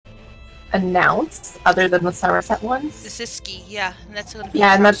announced, other than the Somerset ones. The Siski, yeah, and that's gonna be.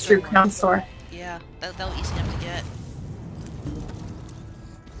 Yeah, and that's true. Crown Store. Yeah, that'll easy enough to get.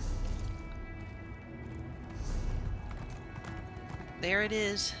 There it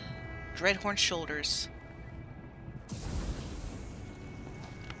is, Dreadhorn Shoulders.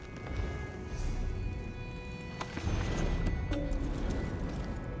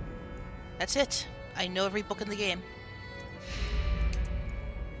 That's it. I know every book in the game.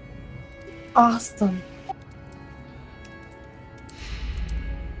 Awesome.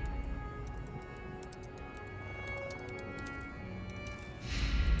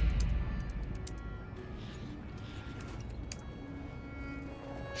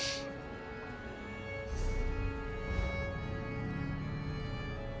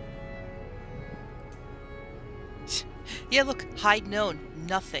 Yeah, look, hide known,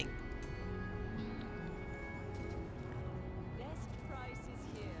 nothing.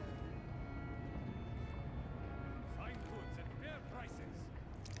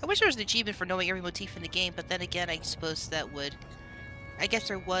 I wish there was an achievement for knowing every motif in the game, but then again, I suppose that would... I guess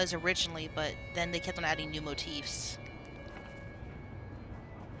there was originally, but then they kept on adding new motifs.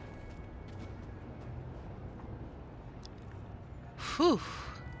 Whew.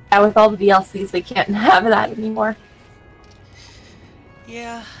 Yeah, with all the DLCs, they can't have that anymore.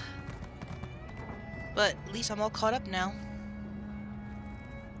 Yeah. But at least I'm all caught up now.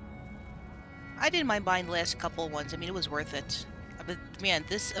 I didn't mind buying the last couple ones. I mean, it was worth it. But man,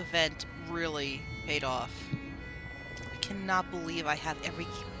 this event really paid off. I cannot believe I have every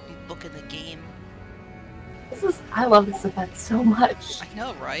book in the game. I love this event so much. I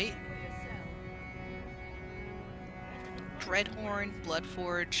know, right? Dreadhorn,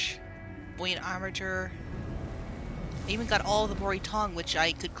 Bloodforge, Buoyant Armature. I even got all the Mori Tong, which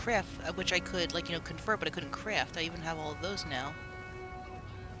I could craft, which I could, like, you know, convert, but I couldn't craft. I even have all of those now.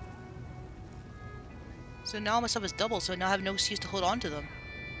 So now all my stuff is double, so now I have no excuse to hold on to them.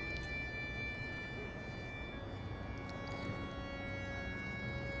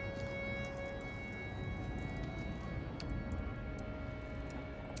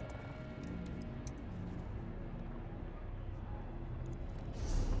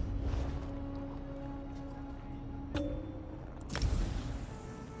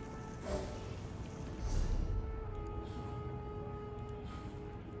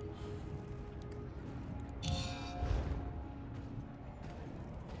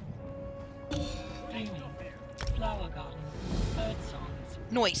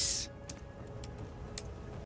 Noise.